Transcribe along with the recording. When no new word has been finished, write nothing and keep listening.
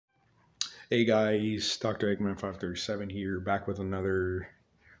Hey guys, Dr. Eggman 537 here, back with another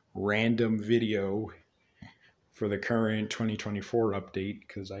random video for the current 2024 update,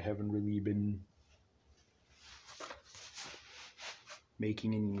 because I haven't really been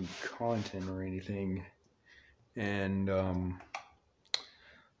making any content or anything. And I'm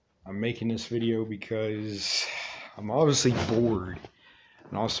making this video because I'm obviously bored.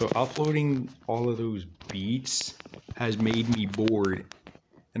 And also uploading all of those beats has made me bored.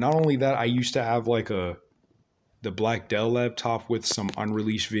 And not only that, I used to have like the Black Dell laptop with some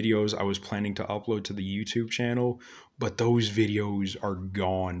unreleased videos I was planning to upload to the YouTube channel, but those videos are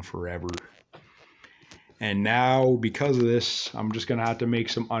gone forever. And now, because of this, I'm just gonna have to make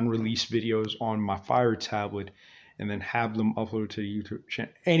some unreleased videos on my Fire tablet and then have them uploaded to the YouTube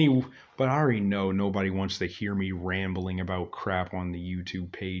channel. But I already know nobody wants to hear me rambling about crap on the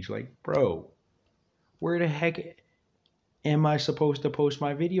YouTube page. Like, bro, where the heck am I supposed to post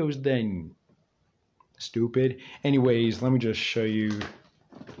my videos then? Stupid. Anyways, let me just show you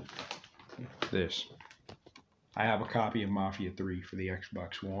this. I have a copy of Mafia 3 for the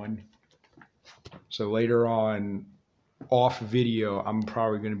Xbox One. So later on, off video, I'm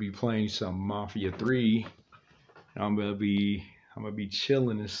probably gonna be playing some Mafia 3. I'm gonna be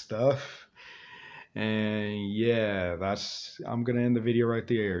chilling and stuff. And yeah, I'm gonna end the video right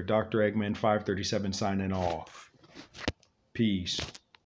there. Dr. Eggman 537 signing off. Peace.